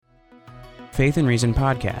Faith and Reason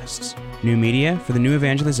podcasts, new media for the new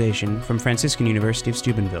evangelization from Franciscan University of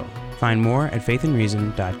Steubenville. Find more at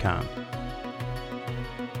faithandreason.com.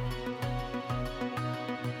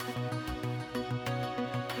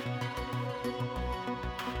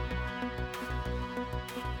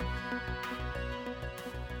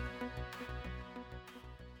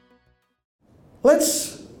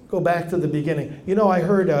 Let's go back to the beginning. You know, I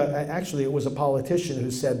heard, actually it was a politician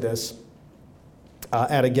who said this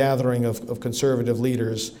at a gathering of conservative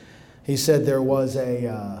leaders. He said there was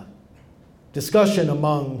a discussion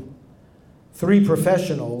among three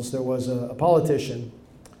professionals. There was a politician,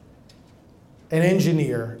 an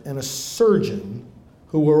engineer, and a surgeon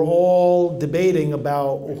who were all debating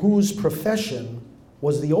about whose profession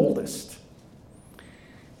was the oldest.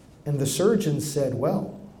 And the surgeon said,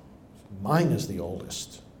 well, mine is the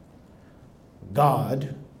oldest.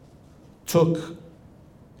 God took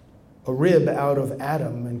a rib out of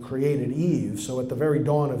Adam and created Eve, so at the very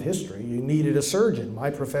dawn of history, you needed a surgeon. My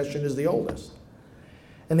profession is the oldest.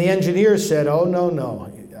 And the engineer said, oh,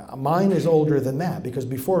 no, mine is older than that, because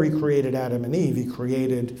before he created Adam and Eve, he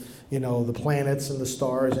created, the planets and the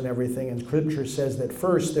stars and everything, and Scripture says that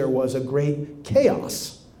first there was a great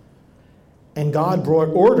chaos, and God brought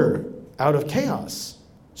order out of chaos.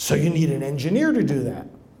 So you need an engineer to do that.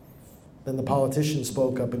 Then the politician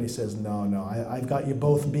spoke up and he says, no, I've got you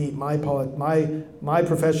both beat. My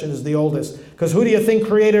profession is the oldest. Because who do you think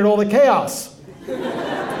created all the chaos?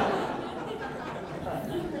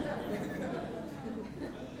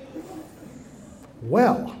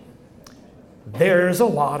 Well, there's a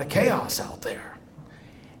lot of chaos out there.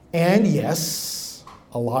 And yes,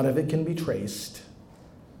 a lot of it can be traced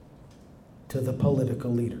to the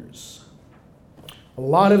political leaders. A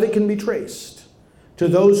lot of it can be traced to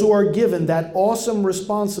those who are given that awesome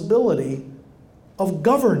responsibility of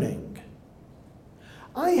governing.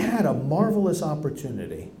 I had a marvelous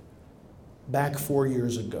opportunity back 4.5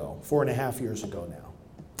 years ago now.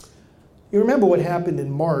 You remember what happened in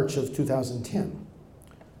March of 2010.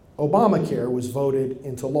 Obamacare was voted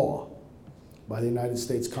into law by the United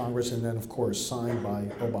States Congress and then, of course, signed by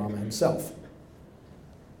Obama himself.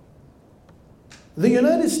 The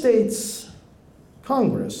United States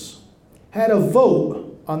Congress had a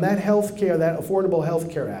vote on that Affordable Health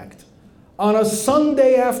Care Act, on a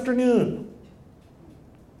Sunday afternoon.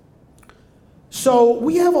 So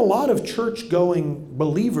we have a lot of church-going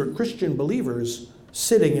Christian believers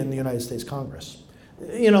sitting in the United States Congress.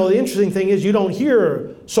 The interesting thing is you don't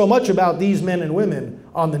hear so much about these men and women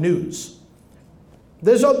on the news.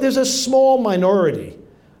 There's a small minority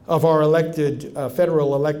of our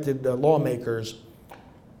federal elected lawmakers.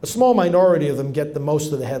 A small minority of them get the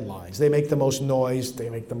most of the headlines. They make the most noise. They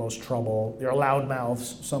make the most trouble. They're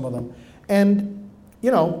loudmouths, some of them. And,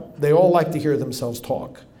 they all like to hear themselves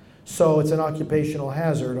talk. So it's an occupational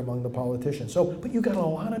hazard among the politicians. But you got a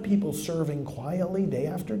lot of people serving quietly day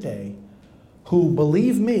after day who,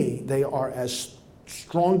 believe me, they are as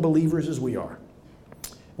strong believers as we are.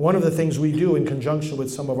 One of the things we do in conjunction with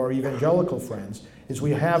some of our evangelical friends is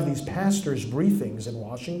we have these pastors' briefings in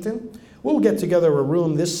Washington. We'll get together a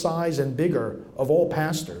room this size and bigger of all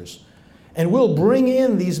pastors, and we'll bring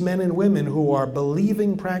in these men and women who are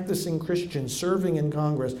believing, practicing Christians serving in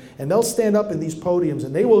Congress, and they'll stand up in these podiums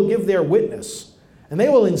and they will give their witness, and they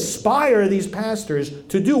will inspire these pastors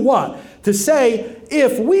to do what? To say,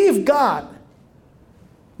 if we've got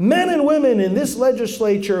men and women in this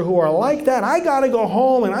legislature who are like that, I got to go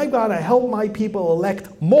home and I got to help my people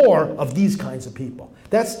elect more of these kinds of people.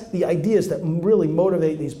 That's the ideas that really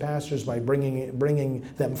motivate these pastors by bringing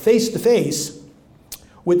them face to face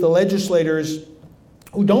with the legislators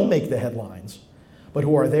who don't make the headlines, but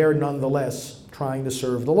who are there nonetheless trying to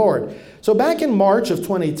serve the Lord. So back in March of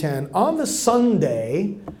 2010, on the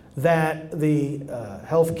Sunday that the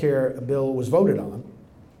health care bill was voted on,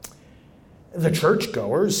 the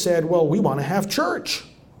churchgoers said, well, we want to have church.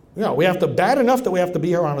 We have to, bad enough that we have to be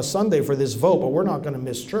here on a Sunday for this vote, but we're not going to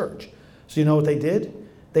miss church. So you know what they did?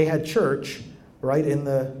 They had church right in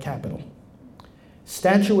the Capitol.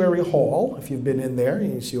 Statuary Hall, if you've been in there,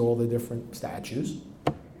 you see all the different statues.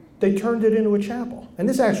 They turned it into a chapel. And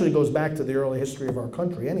this actually goes back to the early history of our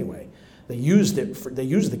country anyway. They used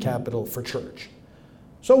the Capitol for church.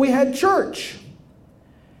 So we had church.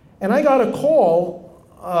 And I got a call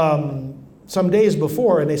some days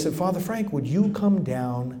before, and they said, Father Frank, would you come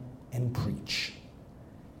down and preach?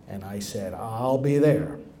 And I said, I'll be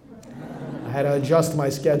there. I had to adjust my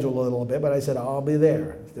schedule a little bit, but I said, I'll be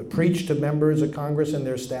there. To preach to members of Congress and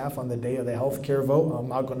their staff on the day of the health care vote, I'm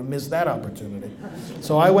not going to miss that opportunity.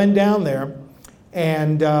 So I went down there,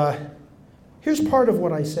 and here's part of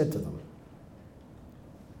what I said to them.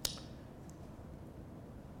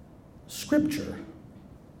 Scripture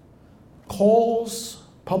calls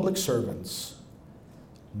public servants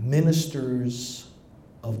ministers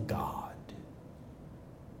of God.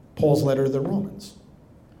 Paul's letter to the Romans.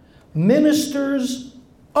 Ministers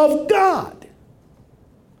of God.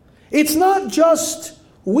 It's not just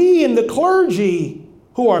we in the clergy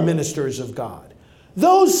who are ministers of God.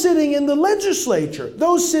 Those sitting in the legislature,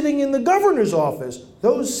 those sitting in the governor's office,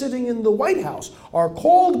 those sitting in the White House are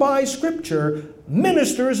called by Scripture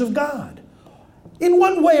ministers of God. In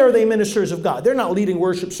what way are they ministers of God? They're not leading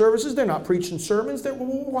worship services. They're not preaching sermons.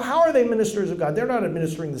 How are they ministers of God? They're not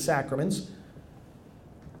administering the sacraments.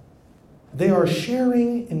 They are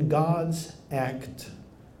sharing in God's act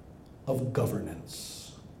of governance.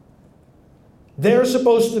 They're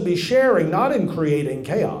supposed to be sharing not in creating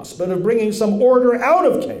chaos, but of bringing some order out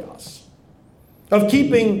of chaos, of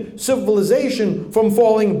keeping civilization from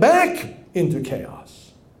falling back into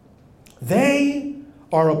chaos. They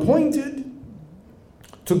are appointed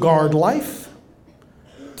to guard life,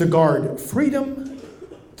 to guard freedom,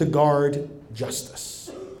 to guard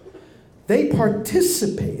justice. They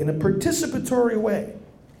participate in a participatory way,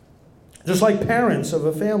 just like parents of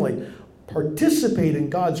a family participate in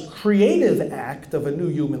God's creative act of a new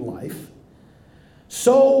human life.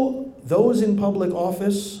 So those in public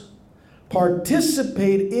office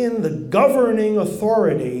participate in the governing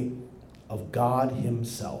authority of God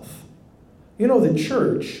Himself. You know, the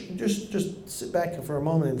church, just sit back for a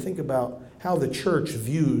moment and think about how the church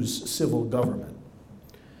views civil government.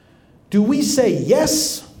 Do we say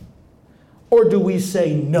yes or do we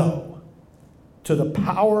say no to the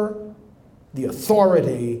power, the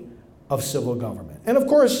authority of civil government? And of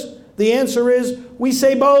course, the answer is we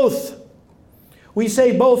say both. We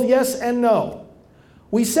say both yes and no.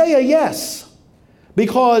 We say a yes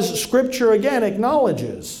because Scripture again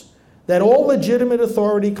acknowledges that all legitimate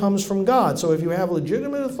authority comes from God. So if you have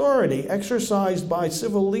legitimate authority exercised by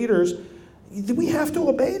civil leaders, we have to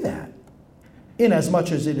obey that,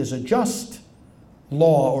 inasmuch as it is a just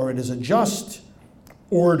law or it is a just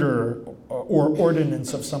order or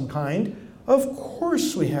ordinance of some kind. Of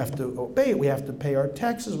course we have to obey it. We have to pay our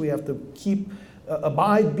taxes. We have to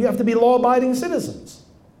we have to be law-abiding citizens.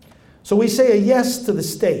 So we say a yes to the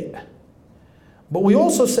state. But we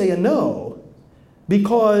also say a no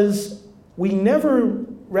because we never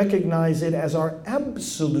recognize it as our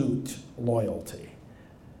absolute loyalty.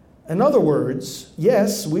 In other words,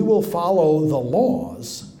 yes, we will follow the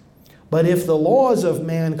laws, but if the laws of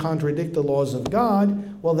man contradict the laws of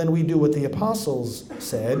God, well, then we do what the apostles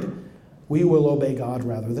said. We will obey God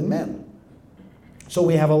rather than men. So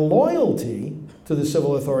we have a loyalty to the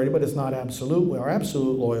civil authority, but it's not absolute. Our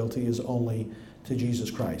absolute loyalty is only to Jesus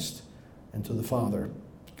Christ and to the Father,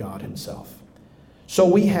 God Himself. So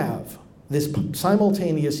we have this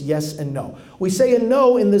simultaneous yes and no. We say a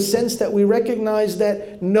no in the sense that we recognize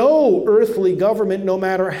that no earthly government, no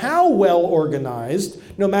matter how well organized,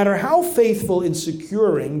 no matter how faithful in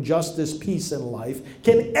securing justice, peace, and life,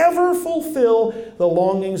 can ever fulfill the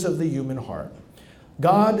longings of the human heart.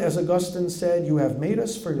 God, as Augustine said, you have made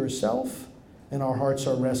us for yourself, and our hearts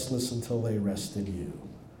are restless until they rest in you.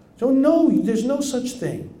 So no, there's no such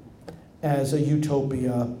thing as a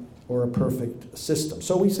utopia or a perfect system.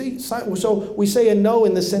 So we say a no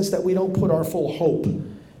in the sense that we don't put our full hope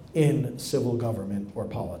in civil government or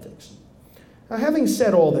politics. Now, having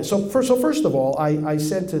said all this, so first of all, I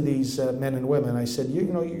said to these men and women, I said,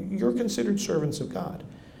 you're considered servants of God.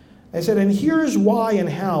 I said, and here's why and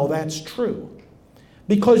how that's true.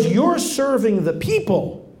 Because you're serving the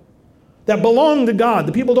people that belong to God.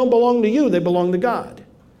 The people don't belong to you, they belong to God.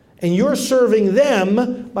 And you're serving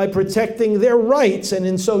them by protecting their rights. And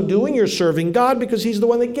in so doing, you're serving God because He's the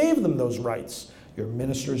one that gave them those rights. You're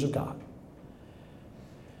ministers of God.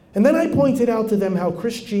 And then I pointed out to them how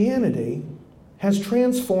Christianity has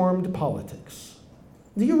transformed politics.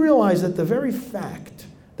 Do you realize that the very fact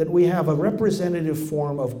that we have a representative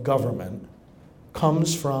form of government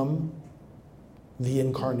comes from the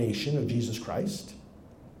incarnation of Jesus Christ?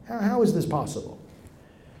 How is this possible?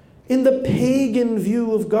 In the pagan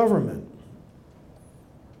view of government,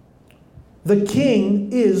 the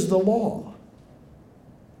king is the law.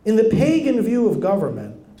 In the pagan view of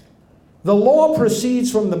government, the law proceeds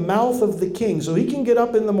from the mouth of the king. So he can get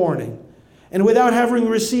up in the morning and without having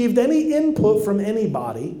received any input from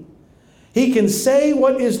anybody, he can say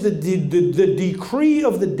what is the decree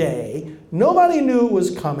of the day. Nobody knew it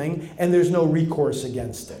was coming and there's no recourse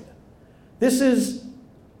against it. This is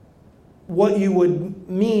what you would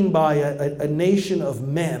mean by a nation of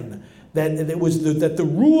men, that the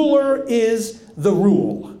ruler is the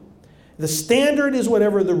rule. The standard is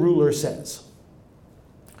whatever the ruler says.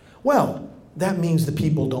 Well, that means the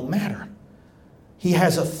people don't matter. He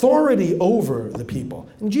has authority over the people.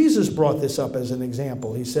 And Jesus brought this up as an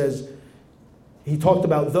example. He talked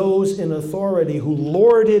about those in authority who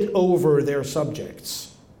lord it over their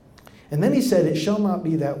subjects. And then he said, it shall not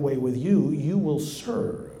be that way with you. You will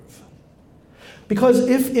serve. Because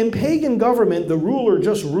if in pagan government the ruler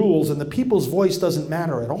just rules and the people's voice doesn't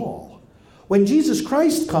matter at all, when Jesus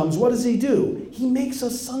Christ comes, what does he do? He makes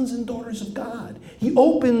us sons and daughters of God. He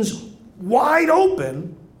opens wide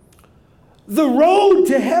open the road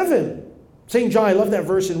to heaven. St. John, I love that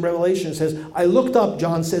verse in Revelation. It says, I looked up,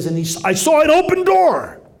 John says, and I saw an open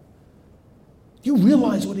door. You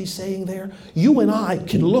realize what he's saying there? You and I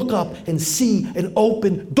can look up and see an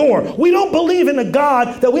open door. We don't believe in a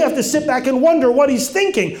God that we have to sit back and wonder what he's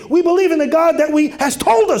thinking. We believe in a God that has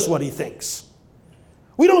told us what he thinks.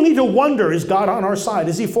 We don't need to wonder, is God on our side?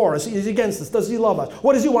 Is he for us? Is he against us? Does he love us?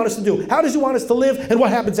 What does he want us to do? How does he want us to live? And what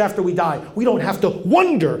happens after we die? We don't have to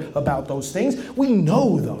wonder about those things. We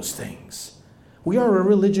know those things. We are a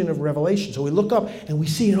religion of revelation. So we look up and we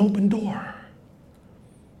see an open door.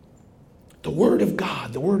 The Word of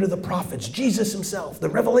God, the Word of the prophets, Jesus himself, the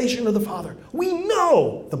revelation of the Father. We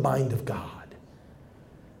know the mind of God.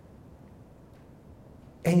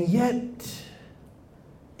 And yet,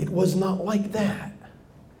 it was not like that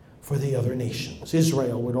for the other nations.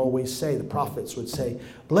 Israel would always say, the prophets would say,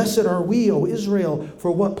 blessed are we, O Israel, for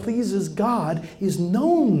what pleases God is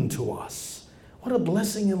known to us. What a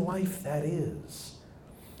blessing in life that is.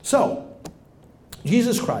 So,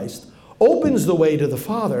 Jesus Christ opens the way to the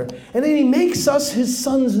Father, and then he makes us his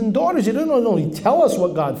sons and daughters. He doesn't only tell us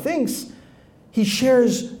what God thinks, he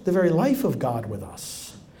shares the very life of God with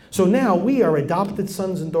us. So now we are adopted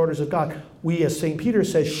sons and daughters of God. We, as St. Peter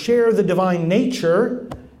says, share the divine nature.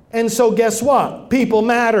 And so guess what? People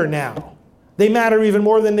matter now. They matter even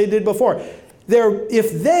more than they did before.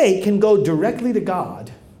 If they can go directly to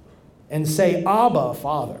God and say, Abba,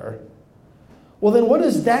 Father, well then what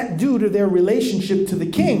does that do to their relationship to the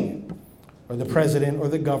king? Or the president, or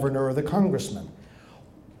the governor, or the congressman?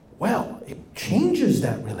 Well, it changes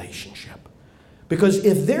that relationship. Because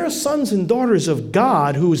if they're sons and daughters of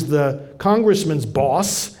God, who's the congressman's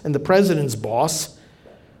boss and the president's boss,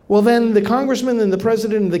 well then the congressman and the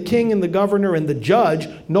president and the king and the governor and the judge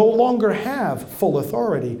no longer have full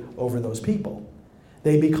authority over those people.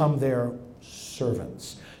 They become their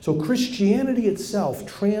servants. So Christianity itself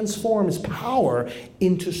transforms power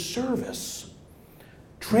into service.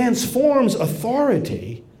 Transforms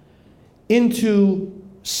authority into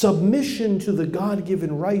submission to the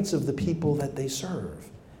God-given rights of the people that they serve.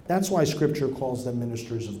 That's why Scripture calls them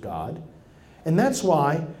ministers of God. And that's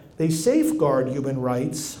why they safeguard human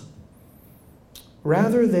rights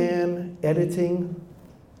rather than editing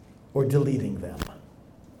or deleting them.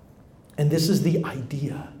 And this is the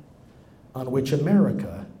idea on which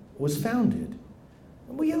America was founded.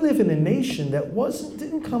 We live in a nation that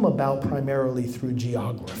didn't come about primarily through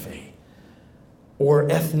geography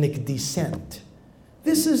or ethnic descent.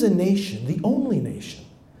 This is a nation, the only nation,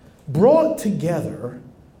 brought together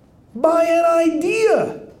by an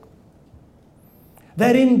idea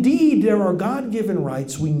that indeed there are God-given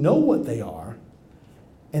rights, we know what they are,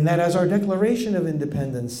 and that as our Declaration of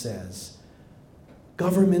Independence says,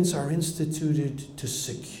 governments are instituted to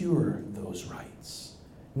secure those rights.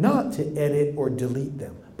 Not to edit or delete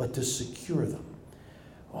them, but to secure them.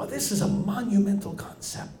 Oh, this is a monumental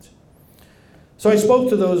concept. So I spoke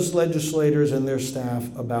to those legislators and their staff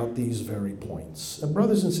about these very points. And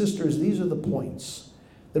brothers and sisters, these are the points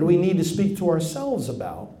that we need to speak to ourselves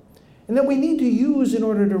about, and that we need to use in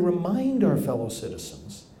order to remind our fellow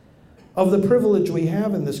citizens of the privilege we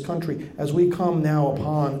have in this country as we come now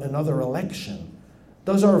upon another election.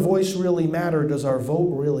 Does our voice really matter? Does our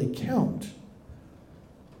vote really count?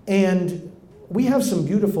 And we have some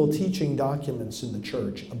beautiful teaching documents in the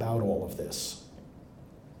church about all of this.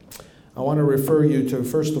 I want to refer you to,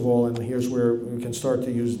 first of all, and here's where we can start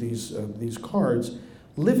to use these cards,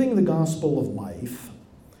 Living the Gospel of Life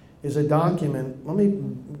is a document. Let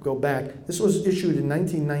me go back. This was issued in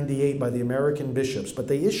 1998 by the American bishops, but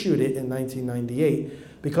they issued it in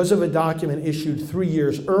 1998 because of a document issued 3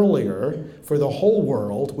 years earlier for the whole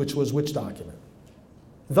world, which was which document?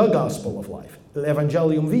 The Gospel of Life, the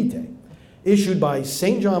Evangelium Vitae, issued by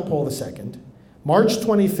St. John Paul II, March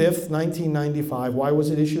 25th, 1995. Why was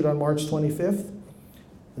it issued on March 25th?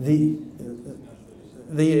 The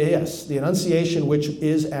Annunciation, which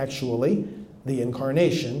is actually the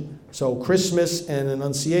Incarnation. So Christmas and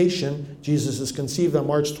Annunciation, Jesus is conceived on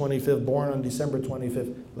March 25th, born on December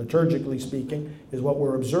 25th, liturgically speaking, is what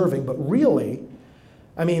we're observing. But really,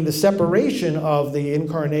 I mean, the separation of the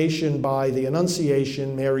incarnation by the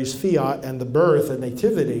Annunciation, Mary's fiat, and the birth and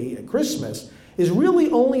nativity at Christmas is really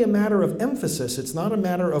only a matter of emphasis. It's not a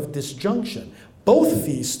matter of disjunction. Both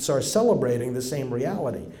feasts are celebrating the same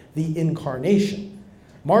reality, the incarnation.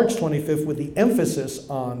 March 25th with the emphasis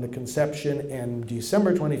on the conception, and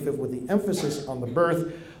December 25th with the emphasis on the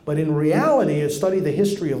birth. But in reality, as you study the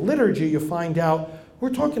history of liturgy, you find out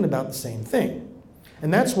we're talking about the same thing.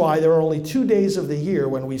 And that's why there are only 2 days of the year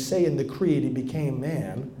when we say in the Creed, he became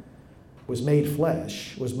man, was made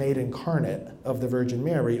flesh, was made incarnate of the Virgin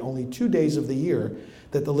Mary, only 2 days of the year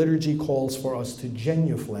that the liturgy calls for us to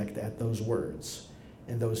genuflect at those words.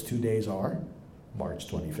 And those 2 days are March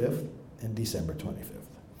 25th and December 25th.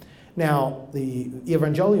 Now, the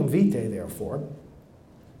Evangelium Vitae, therefore,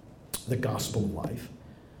 the Gospel of Life,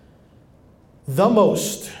 the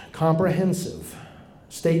most comprehensive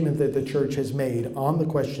statement that the Church has made on the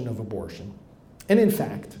question of abortion. And in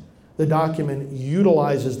fact, the document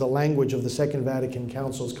utilizes the language of the Second Vatican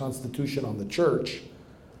Council's Constitution on the Church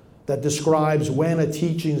that describes when a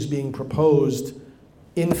teaching is being proposed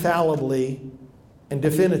infallibly and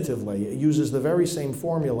definitively. It uses the very same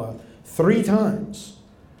formula 3 times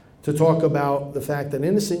to talk about the fact that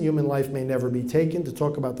innocent human life may never be taken, to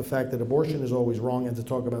talk about the fact that abortion is always wrong, and to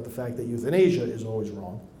talk about the fact that euthanasia is always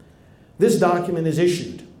wrong. This document is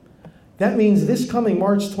issued. That means this coming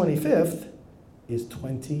March 25th is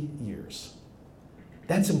 20 years.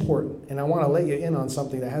 That's important. And I want to let you in on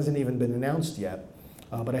something that hasn't even been announced yet.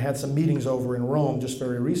 But I had some meetings over in Rome just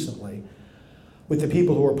very recently with the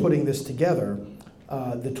people who are putting this together.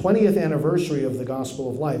 The 20th anniversary of the Gospel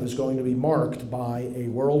of Life is going to be marked by a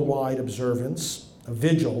worldwide observance, a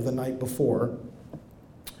vigil the night before,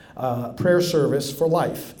 prayer service for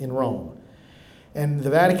life in Rome. And the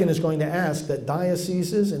Vatican is going to ask that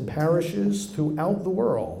dioceses and parishes throughout the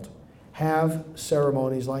world have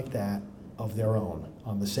ceremonies like that of their own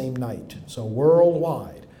on the same night. So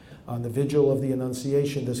worldwide, on the Vigil of the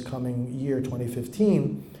Annunciation this coming year,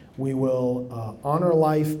 2015, we will honor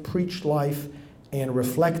life, preach life, and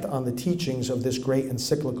reflect on the teachings of this great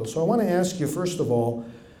encyclical. So I want to ask you, first of all,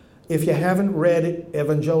 if you haven't read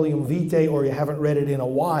Evangelium Vitae or you haven't read it in a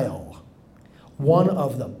while, one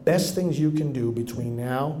of the best things you can do between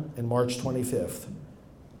now and March 25th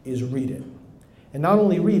is read it. And not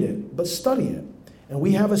only read it, but study it. And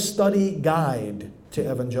we have a study guide to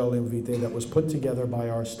Evangelium Vitae that was put together by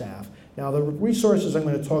our staff. Now, the resources I'm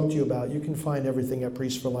going to talk to you about, you can find everything at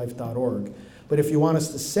priestforlife.org. But if you want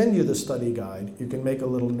us to send you the study guide, you can make a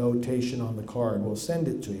little notation on the card. We'll send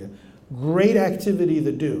it to you. Great activity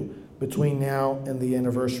to do between now and the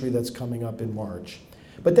anniversary that's coming up in March.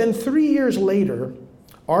 But then 3 years later,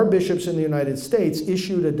 our bishops in the United States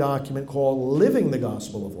issued a document called Living the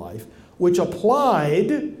Gospel of Life, which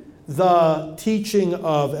applied the teaching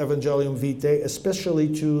of Evangelium Vitae,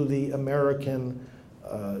 especially to the American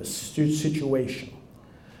situation.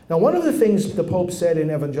 Now, one of the things the Pope said in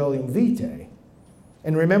Evangelium Vitae,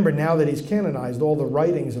 and remember now that he's canonized, all the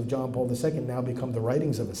writings of John Paul II now become the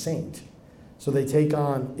writings of a saint. So they take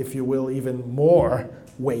on, if you will, even more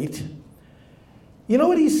weight. You know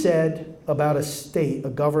what he said about a state, a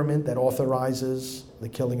government that authorizes the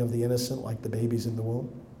killing of the innocent, like the babies in the womb?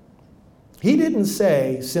 He didn't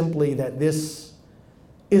say simply that this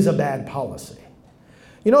is a bad policy.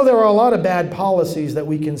 You know, there are a lot of bad policies that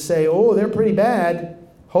we can say, oh, they're pretty bad.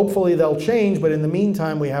 Hopefully they'll change, but in the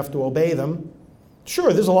meantime, we have to obey them.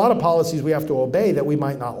 Sure, there's a lot of policies we have to obey that we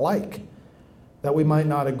might not like, that we might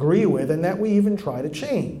not agree with, and that we even try to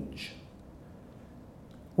change.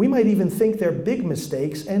 We might even think they're big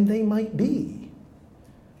mistakes, and they might be.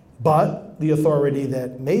 But the authority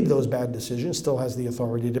that made those bad decisions still has the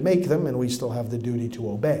authority to make them, and we still have the duty to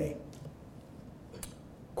obey.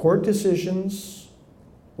 Court decisions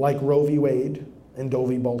like Roe v. Wade and Doe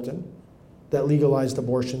v. Bolton that legalized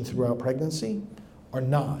abortion throughout pregnancy are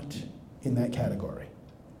not in that category.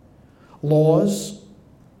 Laws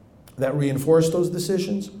that reinforce those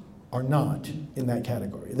decisions are not in that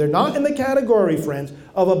category. They're not in the category, friends,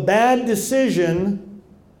 of a bad decision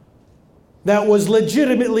that was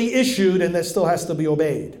legitimately issued and that still has to be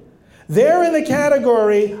obeyed. They're in the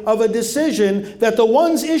category of a decision that the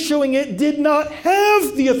ones issuing it did not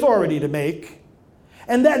have the authority to make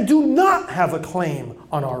and that do not have a claim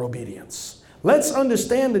on our obedience. Let's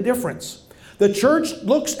understand the difference. The church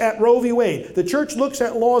looks at Roe v. Wade. The church looks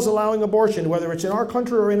at laws allowing abortion, whether it's in our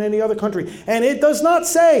country or in any other country. And it does not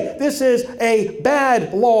say this is a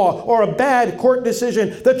bad law or a bad court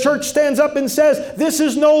decision. The church stands up and says this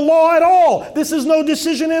is no law at all. This is no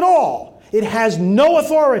decision at all. It has no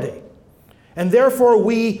authority. And therefore,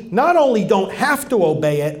 we not only don't have to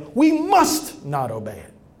obey it, we must not obey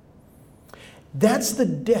it. That's the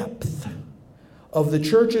depth of the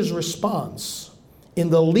church's response in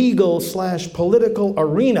the legal/political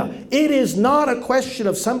arena. It is not a question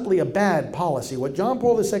of simply a bad policy. What John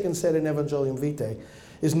Paul II said in Evangelium Vitae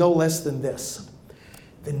is no less than this.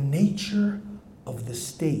 The nature of the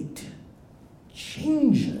state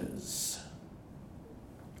changes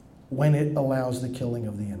when it allows the killing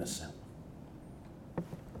of the innocent.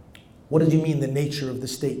 What does he mean the nature of the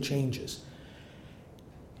state changes?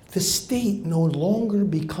 The state no longer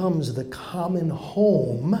becomes the common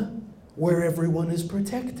home where everyone is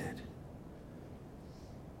protected.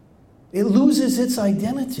 It loses its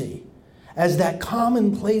identity as that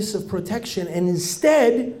common place of protection, and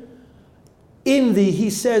instead, he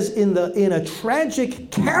says, in a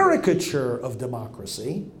tragic caricature of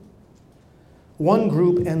democracy, one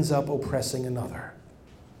group ends up oppressing another.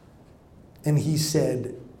 And he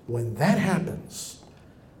said, when that happens,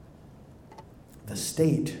 the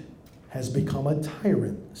state has become a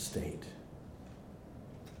tyrant state.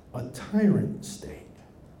 A tyrant state.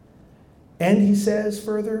 And he says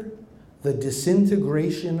further, the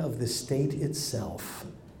disintegration of the state itself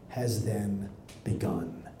has then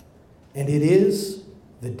begun. And it is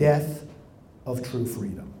the death of true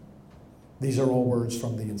freedom. These are all words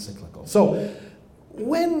from the encyclical. So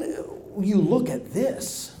when you look at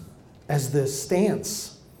this as the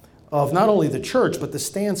stance of not only the church, but the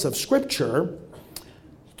stance of Scripture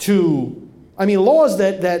laws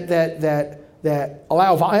that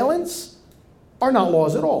allow violence are not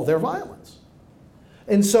laws at all. They're violence.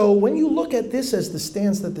 And so when you look at this as the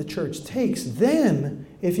stance that the church takes, then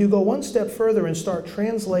if you go one step further and start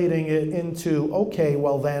translating it into, okay,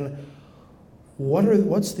 well then,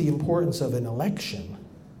 what's the importance of an election?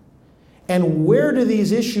 And where do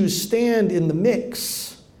these issues stand in the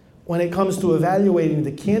mix when it comes to evaluating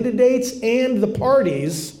the candidates and the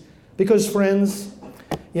parties? Because friends,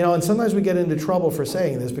 and sometimes we get into trouble for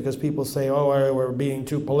saying this because people say, oh, we're being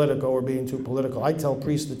too political, I tell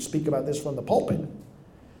priests that speak about this from the pulpit.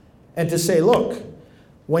 And to say, look,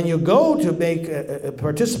 when you go to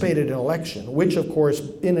participate in an election, which of course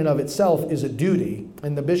in and of itself is a duty,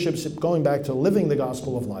 and the bishops, going back to Living the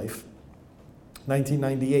Gospel of Life,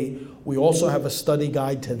 1998, we also have a study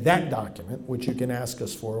guide to that document, which you can ask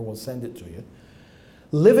us for, we'll send it to you.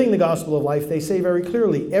 Living the Gospel of Life, they say very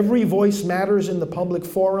clearly, every voice matters in the public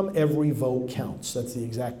forum, every vote counts. That's the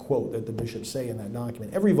exact quote that the bishops say in that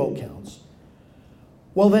document. Every vote counts.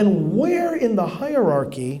 Well then, where in the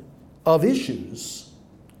hierarchy of issues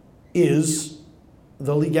is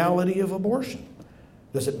the legality of abortion?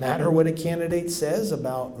 Does it matter what a candidate says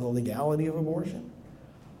about the legality of abortion?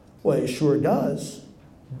 Well, it sure does.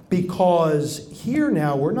 Because here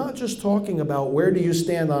now, we're not just talking about where do you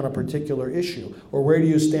stand on a particular issue or where do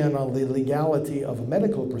you stand on the legality of a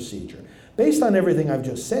medical procedure. Based on everything I've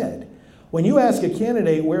just said, when you ask a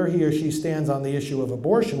candidate where he or she stands on the issue of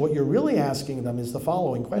abortion, what you're really asking them is the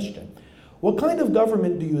following question. What kind of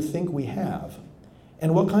government do you think we have?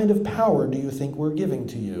 And what kind of power do you think we're giving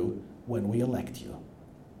to you when we elect you?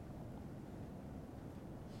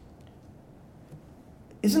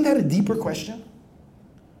 Isn't that a deeper question?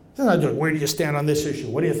 It's not just, where do you stand on this issue?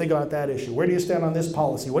 What do you think about that issue? Where do you stand on this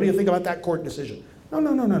policy? What do you think about that court decision?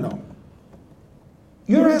 No.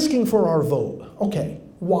 You're asking for our vote. Okay,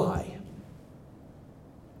 why?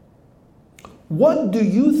 What do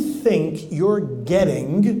you think you're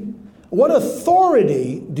getting? What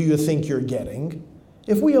authority do you think you're getting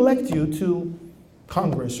if we elect you to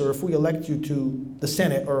Congress, or if we elect you to the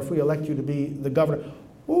Senate, or if we elect you to be the governor?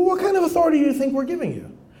 Well, what kind of authority do you think we're giving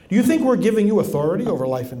you? Do you think we're giving you authority over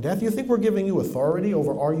life and death? Do you think we're giving you authority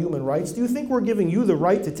over our human rights? Do you think we're giving you the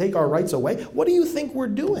right to take our rights away? What do you think we're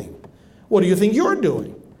doing? What do you think you're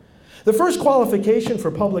doing? The first qualification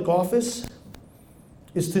for public office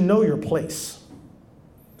is to know your place,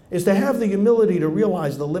 is to have the humility to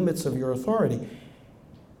realize the limits of your authority.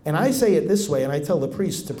 And I say it this way, and I tell the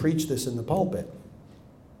priests to preach this in the pulpit.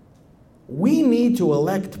 We need to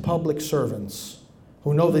elect public servants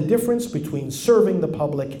who know the difference between serving the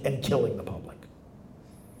public and killing the public.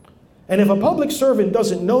 And if a public servant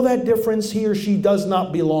doesn't know that difference, he or she does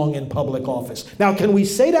not belong in public office. Now, can we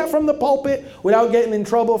say that from the pulpit without getting in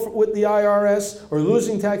trouble with the IRS or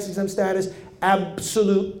losing tax-exempt status?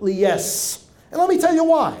 Absolutely yes. And let me tell you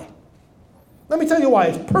why.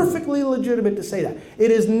 It's perfectly legitimate to say that. It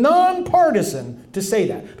is nonpartisan to say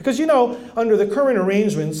that. Because, under the current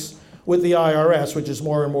arrangements with the IRS, which is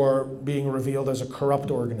more and more being revealed as a corrupt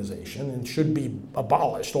organization and should be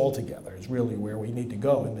abolished altogether, is really where we need to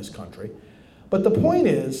go in this country. But the point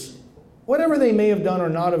is, whatever they may have done or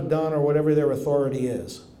not have done, or whatever their authority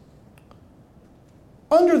is.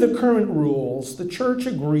 Under the current rules, the church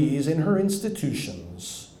agrees in her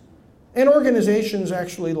institutions, and organizations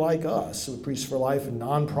actually like us, Priests for Life and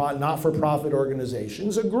not-for-profit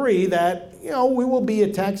organizations, agree that, we will be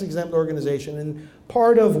a tax-exempt organization, and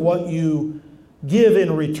part of what you give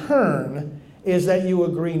in return is that you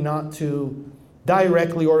agree not to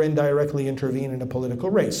directly or indirectly intervene in a political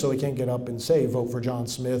race. So we can't get up and say, vote for John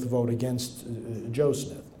Smith, vote against Joe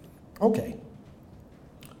Smith. Okay.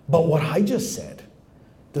 But what I just said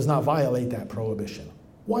does not violate that prohibition.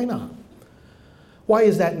 Why not? Why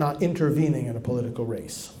is that not intervening in a political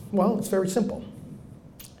race? Well, it's very simple.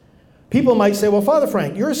 People might say, well, Father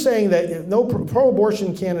Frank, you're saying that no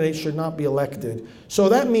pro-abortion candidates should not be elected, so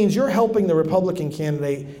that means you're helping the Republican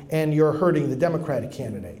candidate and you're hurting the Democratic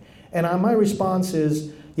candidate. And my response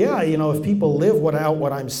is, yeah, if people live out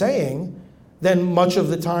what I'm saying, then much of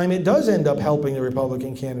the time it does end up helping the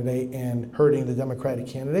Republican candidate and hurting the Democratic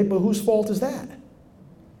candidate, but whose fault is that?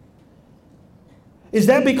 Is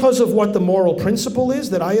that because of what the moral principle is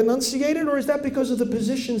that I enunciated, or is that because of the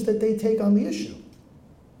positions that they take on the issue?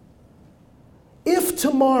 If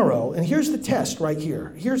tomorrow, and here's the test right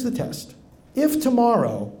here, here's the test. If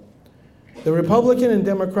tomorrow the Republican and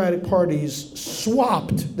Democratic parties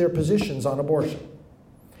swapped their positions on abortion,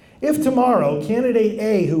 if tomorrow candidate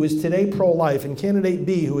A, who is today pro-life, and candidate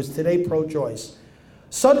B, who is today pro-choice,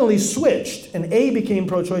 suddenly switched and A became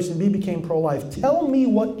pro-choice and B became pro-life, tell me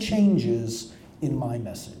what changes in my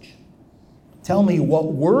message. Tell me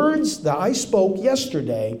what words that I spoke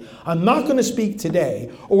yesterday I'm not going to speak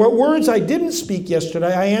today, or what words I didn't speak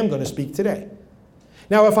yesterday I am going to speak today.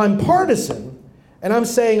 Now, if I'm partisan and I'm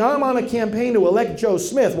saying I'm on a campaign to elect Joe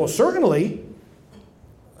Smith, well, certainly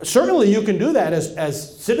you can do that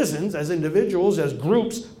as citizens, as individuals, as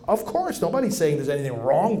groups. Of course, nobody's saying there's anything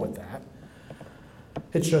wrong with that.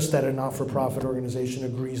 It's just that a not-for-profit organization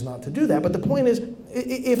agrees not to do that. But the point is,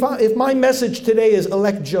 if my message today is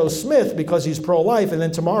elect Joe Smith because he's pro-life, and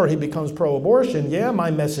then tomorrow he becomes pro-abortion, yeah,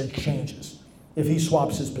 my message changes if he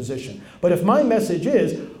swaps his position. But if my message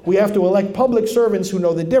is, we have to elect public servants who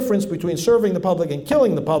know the difference between serving the public and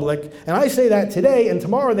killing the public, and I say that today, and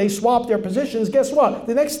tomorrow they swap their positions, guess what?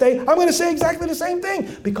 The next day, I'm going to say exactly the same thing,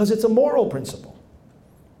 because it's a moral principle.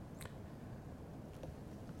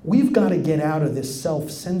 We've got to get out of this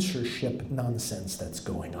self-censorship nonsense that's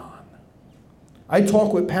going on. I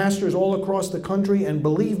talk with pastors all across the country, and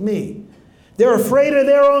believe me, they're afraid of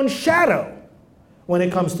their own shadow when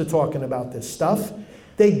it comes to talking about this stuff.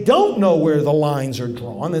 They don't know where the lines are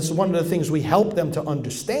drawn. This is one of the things we help them to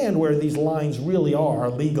understand, where these lines really are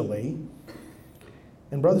legally.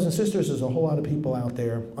 And brothers and sisters, there's a whole lot of people out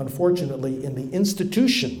there, unfortunately, in the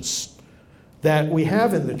institutions that we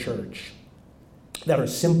have in the church that are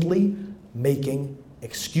simply making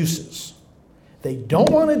excuses. They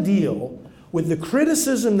don't want to deal with the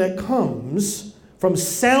criticism that comes from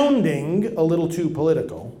sounding a little too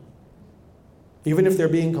political, even if they're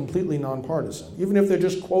being completely nonpartisan, even if they're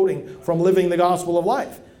just quoting from Living the Gospel of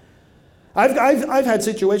Life. I've had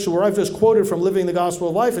situations where I've just quoted from Living the Gospel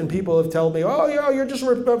of Life, and people have told me, oh, yeah, you're just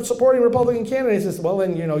supporting Republican candidates. I said, well,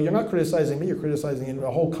 then, you're not criticizing me, you're criticizing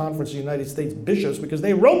the whole Conference of United States Bishops, because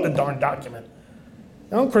they wrote the darn document.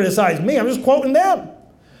 Don't criticize me, I'm just quoting them.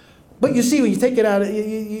 But you see, when you take it out,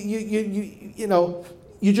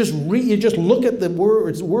 you just look at the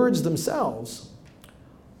words themselves.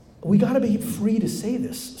 We got to be free to say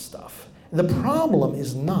this stuff. The problem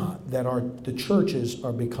is not that the churches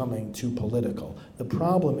are becoming too political. The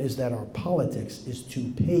problem is that our politics is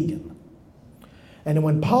too pagan. And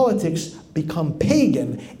when politics become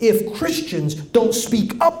pagan, if Christians don't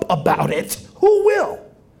speak up about it, who will?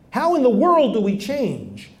 How in the world do we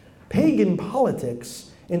change pagan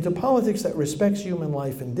politics into politics that respects human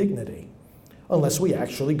life and dignity? Unless we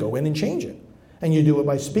actually go in and change it. And you do it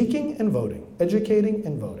by speaking and voting, educating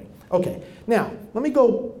and voting. Okay, now,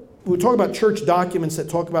 we'll talk about church documents that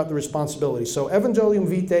talk about the responsibility. So Evangelium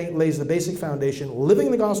Vitae lays the basic foundation.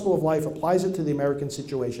 Living the Gospel of Life applies it to the American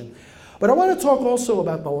situation. But I want to talk also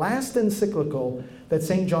about the last encyclical that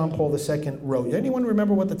St. John Paul II wrote. Anyone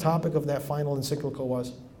remember what the topic of that final encyclical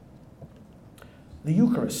was? The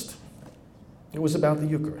Eucharist. It was about the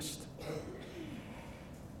Eucharist.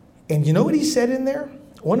 And you know what he said in there?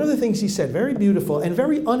 One of the things he said, very beautiful and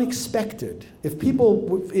very unexpected. If people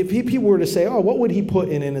were to say, oh, what would he put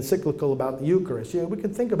in an encyclical about the Eucharist? We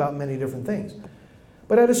could think about many different things.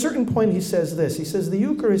 But at a certain point he says this. He says the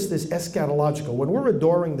Eucharist is eschatological. When we're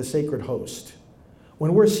adoring the sacred host,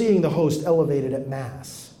 when we're seeing the host elevated at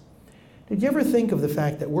Mass, did you ever think of the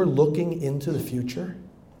fact that we're looking into the future?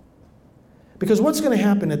 Because what's going to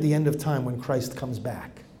happen at the end of time when Christ comes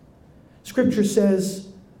back? Scripture says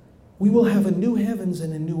we will have a new heavens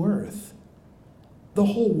and a new earth. The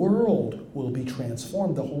whole world will be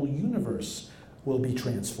transformed. The whole universe will be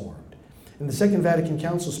transformed. And the Second Vatican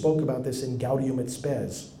Council spoke about this in Gaudium et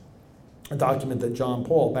Spes, a document that John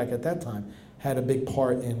Paul, back at that time, had a big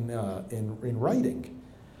part in writing.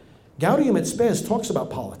 Gaudium et Spes talks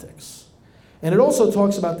about politics. And it also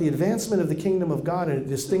talks about the advancement of the kingdom of God, and it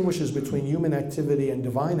distinguishes between human activity and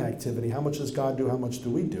divine activity. How much does God do? How much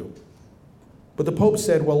do we do? But the Pope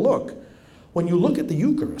said, well, look, when you look at the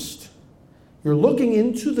Eucharist, you're looking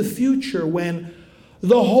into the future when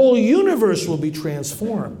the whole universe will be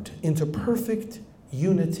transformed into perfect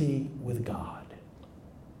unity with God.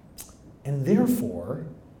 And therefore,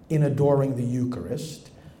 in adoring the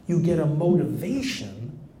Eucharist, you get a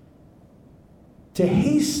motivation to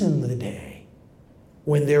hasten the day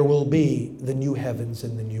when there will be the new heavens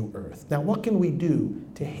and the new earth. Now, what can we do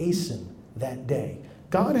to hasten that day?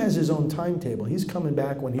 God has his own timetable. He's coming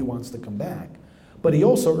back when he wants to come back. But he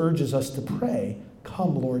also urges us to pray,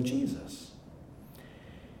 come, Lord Jesus.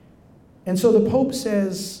 And so the Pope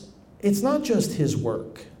says it's not just his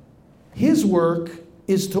work. His work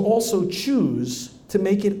is to also choose to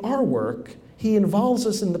make it our work. He involves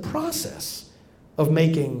us in the process of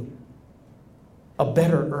making a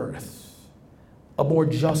better earth, a more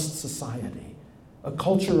just society, a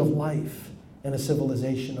culture of life, and a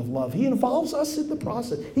civilization of love. He involves us in the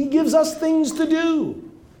process. He gives us things to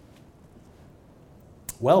do.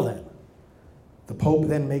 Well then, the Pope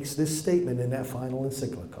then makes this statement in that final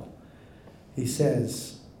encyclical. He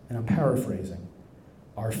says, and I'm paraphrasing,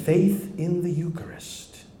 our faith in the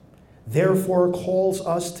Eucharist therefore calls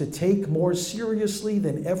us to take more seriously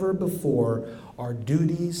than ever before our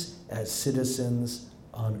duties as citizens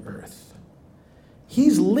on earth.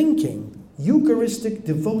 He's linking Eucharistic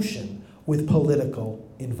devotion with political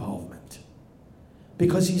involvement,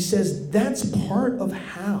 because he says that's part of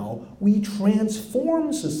how we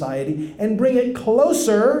transform society and bring it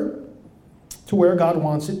closer to where God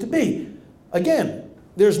wants it to be. Again,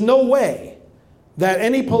 there's no way that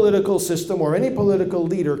any political system or any political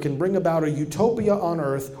leader can bring about a utopia on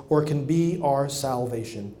earth or can be our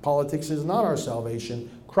salvation. Politics is not our salvation,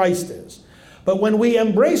 Christ is. But when we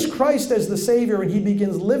embrace Christ as the Savior and he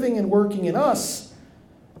begins living and working in us,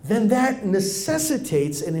 then that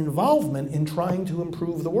necessitates an involvement in trying to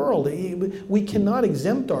improve the world. We cannot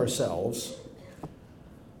exempt ourselves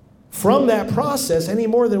from that process any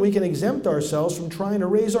more than we can exempt ourselves from trying to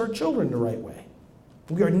raise our children the right way.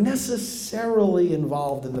 We are necessarily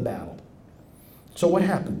involved in the battle. So what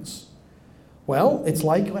happens? Well, it's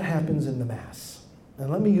like what happens in the Mass.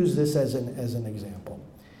 And let me use this as an example.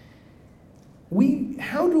 When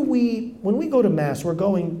we go to Mass, we're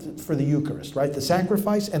going for the Eucharist, right? The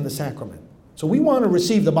sacrifice and the sacrament. So we want to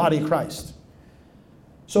receive the body of Christ.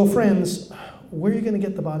 So friends, where are you going to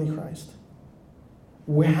get the body of Christ?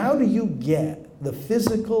 How do you get the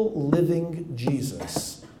physical, living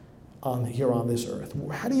Jesus here on this earth?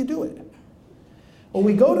 How do you do it? Well,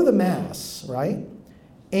 we go to the Mass, right?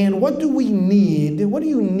 And what do we need? What do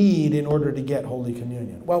you need in order to get Holy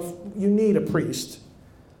Communion? Well, you need a priest.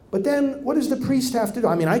 But then, what does the priest have to do?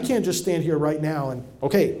 I mean, I can't just stand here right now and,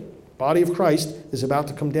 okay, body of Christ is about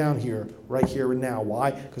to come down here, right here and now.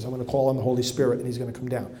 Why? Because I'm going to call on the Holy Spirit and he's going to come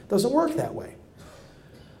down. It doesn't work that way.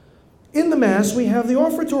 In the Mass, we have the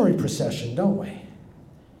offertory procession, don't we?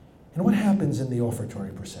 And what happens in the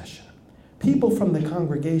offertory procession? People from the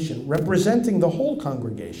congregation, representing the whole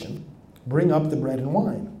congregation, bring up the bread and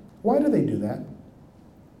wine. Why do they do that?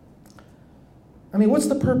 I mean, what's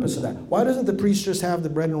the purpose of that? Why doesn't the priest just have the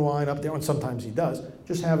bread and wine up there? And sometimes he does.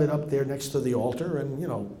 Just have it up there next to the altar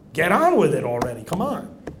and, get on with it already. Come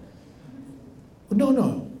on.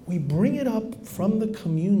 No. We bring it up from the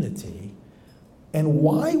community. And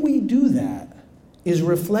why we do that is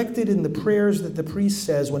reflected in the prayers that the priest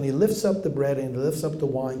says when he lifts up the bread and lifts up the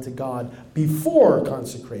wine to God before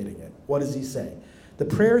consecrating it. What does he say? The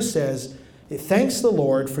prayer says, it thanks the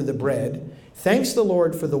Lord for the bread, thanks the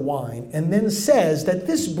Lord for the wine, and then says that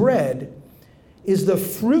this bread is the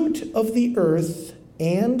fruit of the earth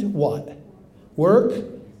and what? Work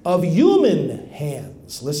of human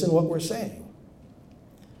hands. Listen what we're saying.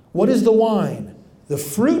 What is the wine? The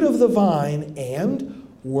fruit of the vine and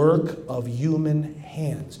work of human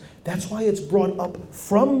hands. That's why it's brought up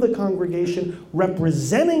from the congregation,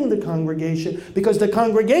 representing the congregation, because the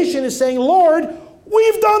congregation is saying, Lord,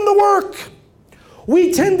 we've done the work.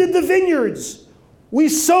 We tended the vineyards. We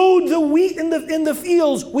sowed the wheat in the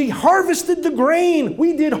fields. We harvested the grain.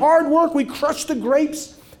 We did hard work. We crushed the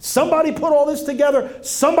grapes. Somebody put all this together.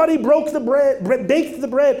 Somebody broke the bread, baked the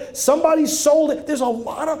bread. Somebody sold it. There's a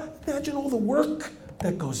lot of, imagine all the work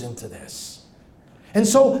that goes into this. And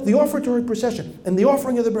so the offertory procession and the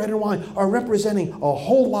offering of the bread and wine are representing a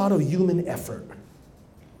whole lot of human effort.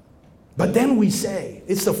 But then we say,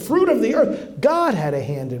 it's the fruit of the earth. God had a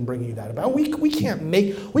hand in bringing that about. We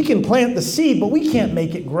can plant the seed, but we can't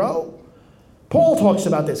make it grow. Paul talks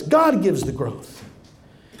about this. God gives the growth.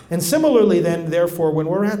 And similarly then, therefore, when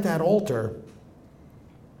we're at that altar,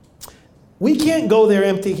 we can't go there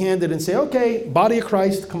empty-handed and say, okay, body of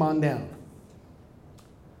Christ, come on down.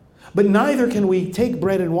 But neither can we take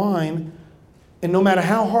bread and wine, and no matter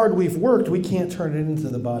how hard we've worked, we can't turn it into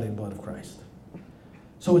the body and blood of Christ.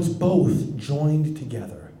 So it's both joined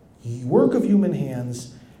together. Work of human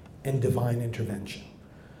hands and divine intervention.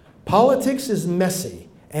 Politics is messy,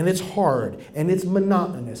 and it's hard, and it's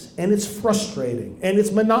monotonous, and it's frustrating, and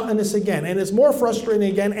it's monotonous again, and it's more frustrating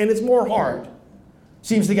again, and it's more hard.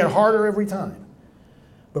 Seems to get harder every time.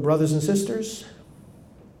 But brothers and sisters,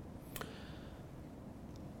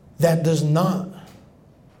 that does not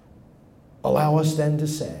allow us then to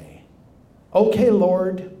say, okay,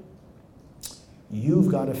 Lord, you've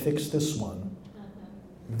got to fix this one.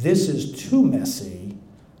 This is too messy.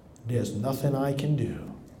 There's nothing I can do.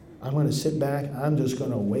 I'm going to sit back. I'm just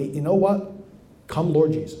going to wait. You know what? Come,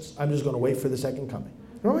 Lord Jesus. I'm just going to wait for the second coming.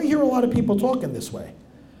 You know, I hear a lot of people talking this way.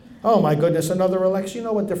 Oh, my goodness, another election. You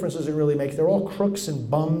know what difference does it really make? They're all crooks and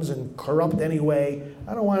bums and corrupt anyway.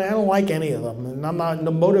 I don't like any of them, and I'm not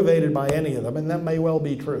motivated by any of them, and that may well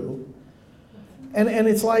be true. And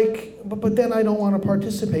it's like, but then I don't want to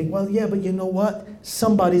participate. Well, yeah, but you know what?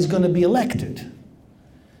 Somebody's going to be elected.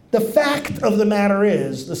 The fact of the matter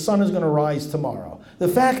is the sun is going to rise tomorrow. The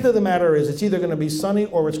fact of the matter is it's either going to be sunny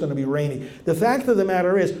or it's going to be rainy. The fact of the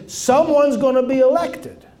matter is someone's going to be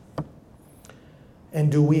elected.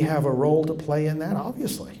 And do we have a role to play in that?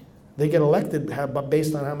 Obviously. They get elected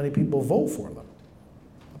based on how many people vote for them.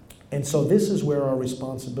 And so this is where our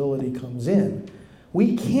responsibility comes in.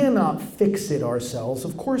 We cannot fix it ourselves,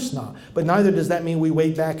 of course not. But neither does that mean we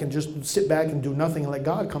wait back and just sit back and do nothing and let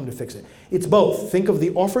God come to fix it. It's both. Think of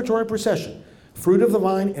the offertory procession, fruit of the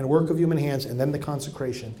vine and work of human hands, and then the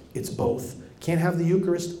consecration. It's both. Can't have the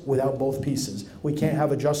Eucharist without both pieces. We can't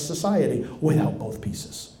have a just society without both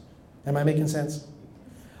pieces. Am I making sense?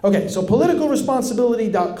 Okay, so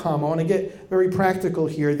politicalresponsibility.com. I want to get very practical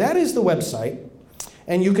here. That is the website.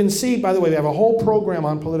 And you can see, by the way, we have a whole program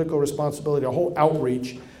on political responsibility, a whole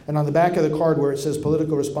outreach. And on the back of the card where it says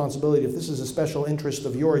political responsibility, if this is a special interest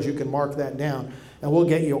of yours, you can mark that down. And we'll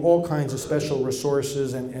get you all kinds of special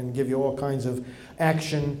resources and give you all kinds of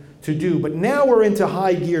action to do. But now we're into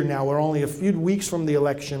high gear now. We're only a few weeks from the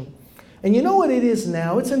election. And you know what it is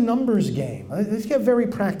now? It's a numbers game. Let's get very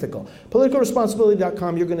practical.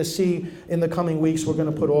 Politicalresponsibility.com, you're going to see in the coming weeks, we're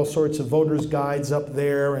going to put all sorts of voters' guides up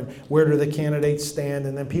there and where do the candidates stand.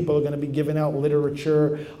 And then people are going to be giving out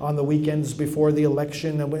literature on the weekends before the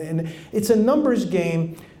election. And it's a numbers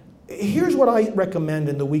game. Here's what I recommend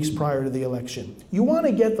in the weeks prior to the election. You want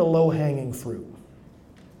to get the low-hanging fruit.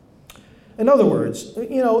 In other words,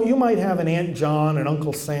 you know, you might have an Aunt John and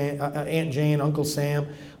Uncle Sam, Aunt Jane, Uncle Sam,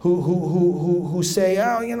 who say,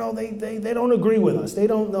 oh, you know, they don't agree with us. They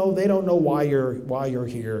don't know why you're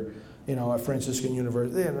here, you know, at Franciscan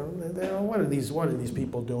University. They know what are these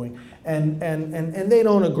people doing? And they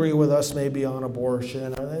don't agree with us maybe on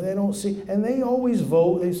abortion. They don't see, and they always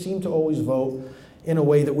vote. They seem to always vote in a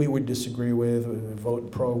way that we would disagree with, vote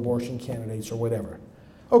pro-abortion candidates or whatever.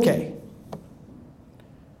 Okay.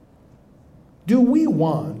 Do we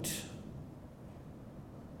want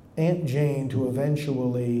Aunt Jane to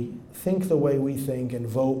eventually think the way we think and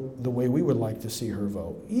vote the way we would like to see her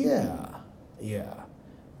vote? Yeah.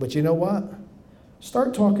 But you know what?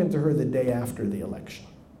 Start talking to her the day after the election.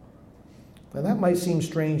 Now that might seem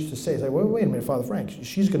strange to say. It's like, well, wait a minute, Father Frank,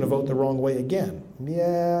 she's going to vote the wrong way again.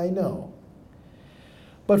 Yeah, I know.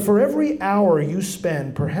 But for every hour you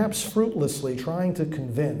spend, perhaps fruitlessly, trying to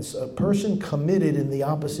convince a person committed in the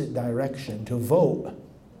opposite direction to vote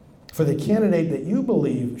for the candidate that you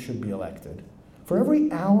believe should be elected, for every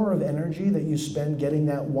hour of energy that you spend getting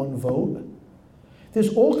that one vote,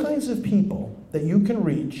 there's all kinds of people that you can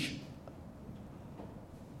reach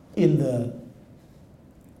in the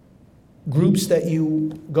groups that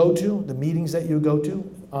you go to, the meetings that you go to,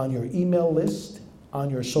 on your email list, on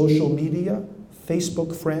your social media,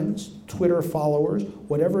 Facebook friends, Twitter followers,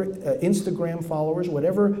 whatever, Instagram followers,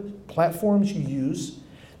 whatever platforms you use,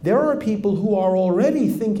 there are people who are already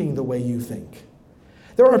thinking the way you think.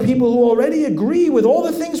 There are people who already agree with all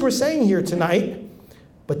the things we're saying here tonight,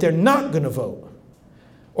 but they're not going to vote.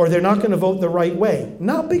 or they're not going to vote the right way.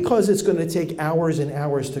 Not because it's going to take hours and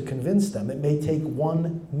hours to convince them. It may take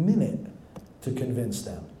 1 minute to convince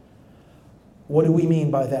them. What do we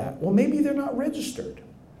mean by that? Well, maybe they're not registered.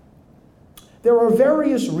 There are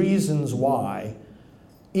various reasons why,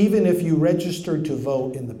 even if you registered to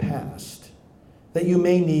vote in the past, that you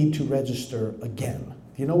may need to register again.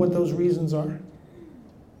 Do you know what those reasons are?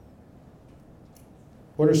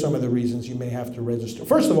 What are some of the reasons you may have to register?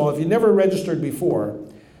 First of all, if you never registered before,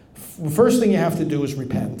 the first thing you have to do is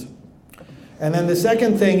repent. And then the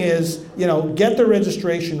second thing is, get the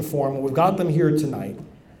registration form. We've got them here tonight.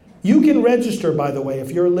 You can register, by the way,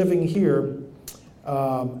 if you're living here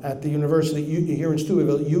at the university here in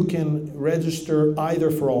Steubenville, you can register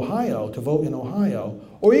either for Ohio, to vote in Ohio,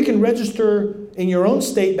 or you can register in your own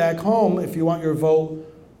state back home if you want your vote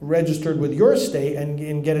registered with your state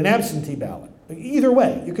and get an absentee ballot. Either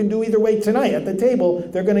way, you can do either way tonight. At the table,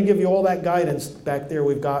 they're going to give you all that guidance back there.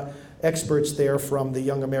 We've got experts there from the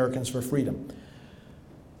Young Americans for Freedom.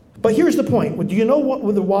 But here's the point. Do you know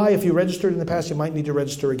why, if you registered in the past, you might need to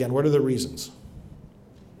register again? What are the reasons?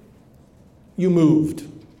 You moved.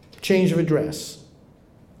 Change of address.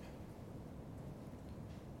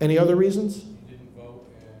 Any other reasons? You didn't vote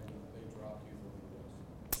and they dropped you from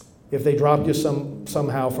the list. If they dropped you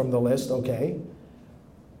somehow from the list, okay.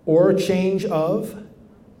 Or change of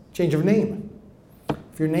name.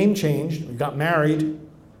 If your name changed, you got married,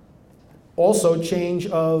 also change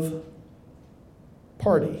of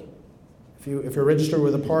party. If you're registered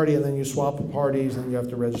with a party and then you swap parties, then you have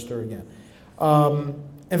to register again.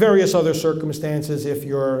 And various other circumstances. If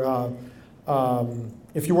you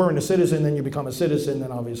weren't a citizen, then you become a citizen,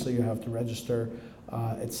 then obviously you have to register,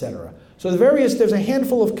 etc. So there's a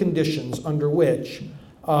handful of conditions under which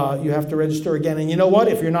you have to register again. And you know what?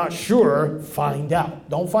 If you're not sure, find out.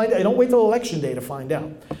 Don't wait till election day to find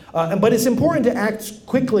out. But it's important to act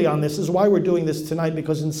quickly on this. This is why we're doing this tonight,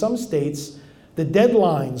 because in some states, there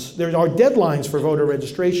are deadlines for voter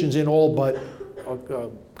registrations in all but a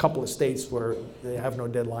couple of states where they have no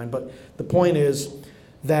deadline. But the point is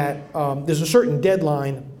that there's a certain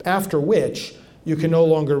deadline after which you can no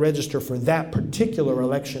longer register for that particular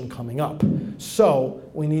election coming up. So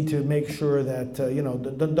we need to make sure that,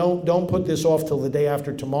 don't put this off till the day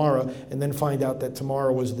after tomorrow and then find out that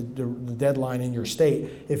tomorrow was the deadline in your state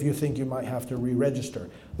if you think you might have to re-register.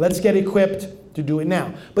 Let's get equipped to do it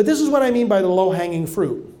now. But this is what I mean by the low-hanging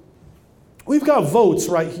fruit. We've got votes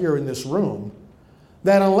right here in this room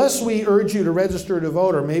that unless we urge you to register to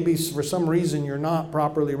vote, or maybe for some reason you're not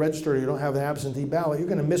properly registered or you don't have an absentee ballot, you're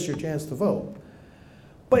going to miss your chance to vote.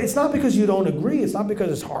 But it's not because you don't agree. It's not because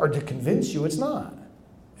it's hard to convince you. It's not.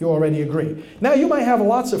 You already agree. Now, you might have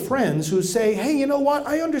lots of friends who say, hey, you know what?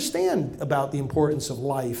 I understand about the importance of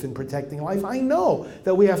life and protecting life. I know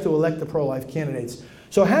that we have to elect the pro-life candidates.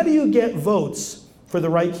 So how do you get votes for the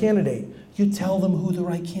right candidate? You tell them who the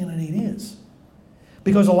right candidate is.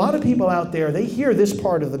 Because a lot of people out there, they hear this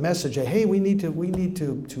part of the message, hey, we need to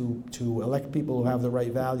elect people who have the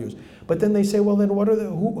right values. But then they say, well, then what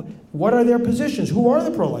are their positions? Who are the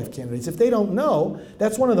pro-life candidates? If they don't know,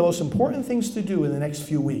 that's one of the most important things to do in the next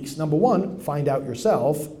few weeks. Number one, find out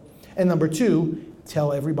yourself. And number two,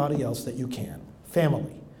 tell everybody else that you can.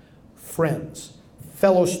 Family, friends,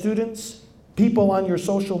 fellow students, people on your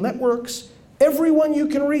social networks, everyone you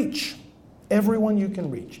can reach. Everyone you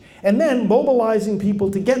can reach. And then mobilizing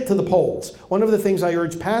people to get to the polls. One of the things I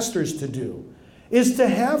urge pastors to do is to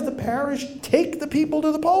have the parish take the people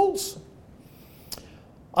to the polls.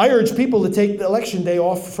 I urge people to take the election day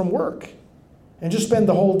off from work and just spend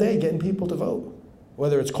the whole day getting people to vote.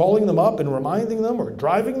 Whether it's calling them up and reminding them or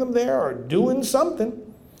driving them there or doing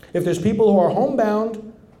something. If there's people who are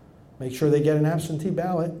homebound, make sure they get an absentee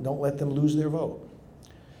ballot. Don't let them lose their vote.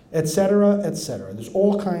 Etc., etc. There's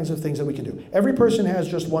all kinds of things that we can do. Every person has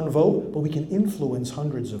just one vote, but we can influence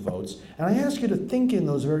hundreds of votes. And I ask you to think in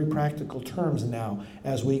those very practical terms now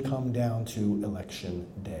as we come down to election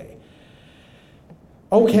day.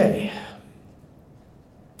 Okay.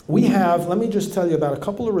 Let me just tell you about a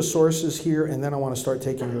couple of resources here, and then I want to start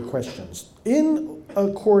taking your questions. In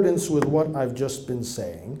accordance with what I've just been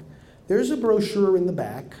saying, there's a brochure in the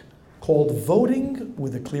back called Voting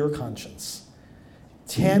with a Clear Conscience.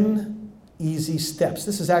 10 easy steps.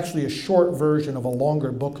 This is actually a short version of a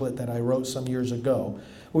longer booklet that I wrote some years ago.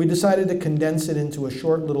 We decided to condense it into a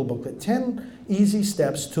short little booklet. 10 easy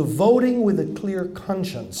steps to voting with a clear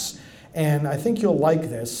conscience. And I think you'll like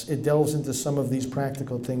this. It delves into some of these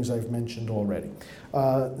practical things I've mentioned already.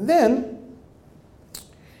 Then,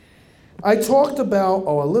 I talked about,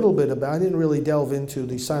 I didn't really delve into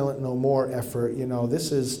the Silent No More effort.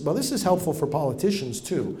 This is helpful for politicians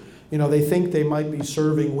too. You know, they think they might be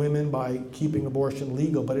serving women by keeping abortion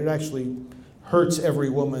legal, but it actually hurts every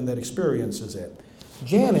woman that experiences it.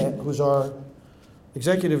 Janet, who's our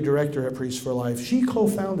executive director at Priests for Life, she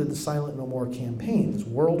co-founded the Silent No More campaign. It's a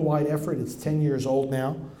worldwide effort. It's 10 years old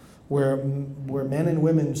now, where men and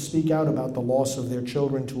women speak out about the loss of their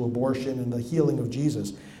children to abortion and the healing of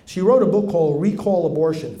Jesus. She wrote a book called Recall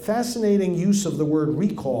Abortion. Fascinating use of the word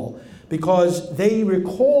recall, because they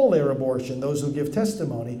recall their abortion, those who give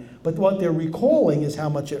testimony, but what they're recalling is how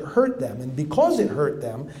much it hurt them. And because it hurt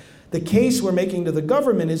them, the case we're making to the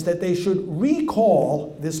government is that they should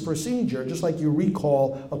recall this procedure, just like you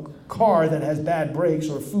recall a car that has bad brakes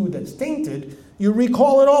or food that's tainted. You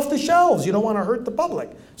recall it off the shelves. You don't want to hurt the public.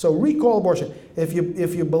 So recall abortion. If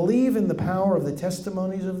you believe in the power of the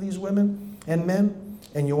testimonies of these women and men,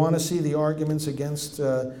 and you want to see the arguments against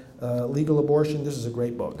legal abortion, this is a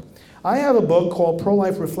great book. I have a book called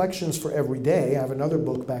Pro-Life Reflections for Every Day. I have another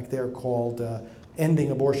book back there called Ending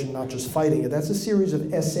Abortion, Not Just Fighting It. That's a series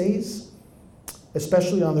of essays,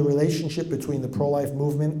 especially on the relationship between the pro-life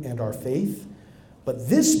movement and our faith. But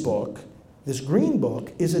this book, this green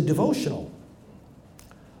book, is a devotional.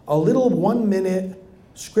 A little 1-minute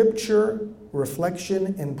scripture,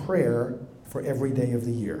 reflection, and prayer for every day of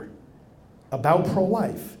the year about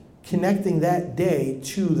pro-life, connecting that day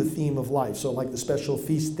to the theme of life. So like the special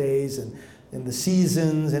feast days and the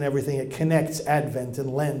seasons and everything, it connects Advent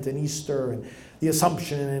and Lent and Easter and the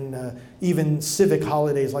Assumption and even civic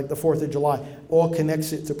holidays like the 4th of July, all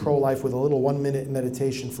connects it to pro-life with a little 1-minute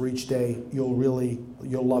meditation for each day. You'll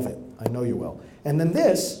love it. I know you will. And then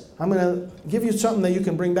this, I'm going to give you something that you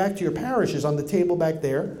can bring back to your parishes on the table back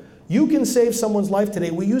there. You can save someone's life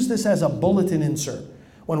today. We use this as a bulletin insert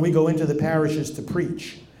when we go into the parishes to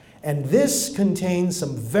preach. And this contains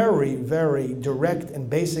some very, very direct and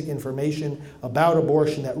basic information about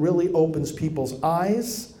abortion that really opens people's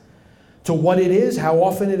eyes to what it is, how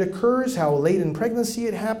often it occurs, how late in pregnancy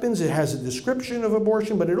it happens. It has a description of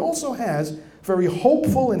abortion, but it also has very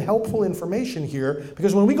hopeful and helpful information here,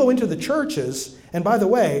 because when we go into the churches, and by the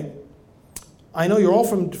way, I know you're all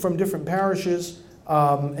from different parishes,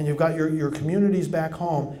 and you've got your communities back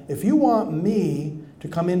home. If you want me to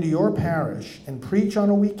come into your parish and preach on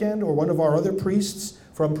a weekend, or one of our other priests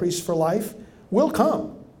from Priests for Life, we'll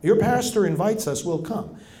come. Your pastor invites us, we'll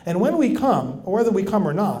come. And when we come, or whether we come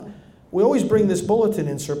or not, we always bring this bulletin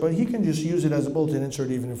insert, but he can just use it as a bulletin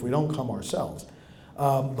insert even if we don't come ourselves.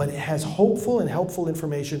 But it has hopeful and helpful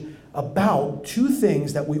information about two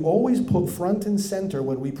things that we always put front and center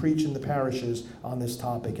when we preach in the parishes on this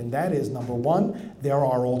topic. And that is, number one, there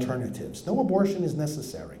are alternatives. No abortion is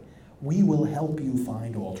necessary. We will help you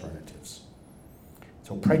find alternatives.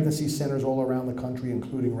 So pregnancy centers all around the country,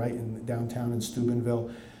 including right in downtown in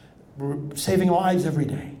Steubenville, we're saving lives every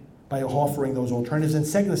day by offering those alternatives. And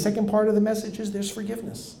the second part of the message is there's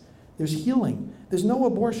forgiveness. There's healing. There's no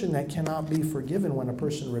abortion that cannot be forgiven when a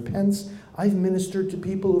person repents. I've ministered to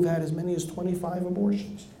people who've had as many as 25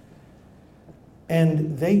 abortions.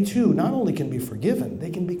 And they too not only can be forgiven, they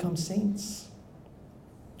can become saints.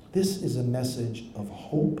 This is a message of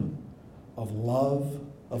hope, of love,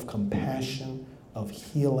 of compassion, of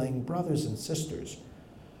healing. Brothers and sisters,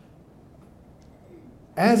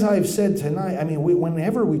 as I've said tonight,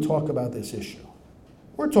 whenever we talk about this issue,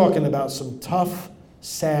 we're talking about some tough,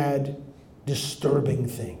 sad, disturbing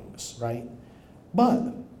things, right?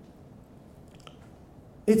 But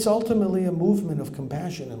it's ultimately a movement of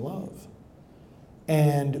compassion and love.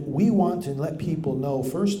 And we want to let people know,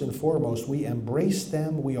 first and foremost, we embrace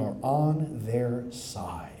them, we are on their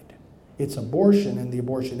side. It's abortion and the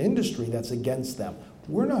abortion industry that's against them.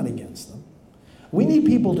 We're not against them. We need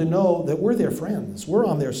people to know that we're their friends. We're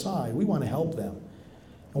on their side. We want to help them.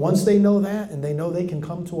 And once they know that, and they know they can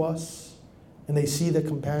come to us, and they see the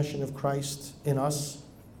compassion of Christ in us,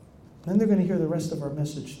 then they're going to hear the rest of our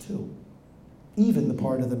message too. Even the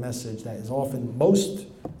part of the message that is often most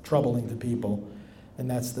troubling to people, and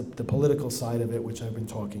that's the political side of it, which I've been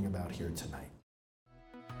talking about here tonight.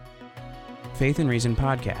 Faith and Reason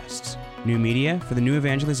Podcasts. New media for the new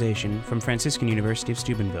evangelization from Franciscan University of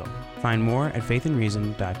Steubenville. Find more at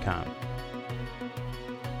faithandreason.com.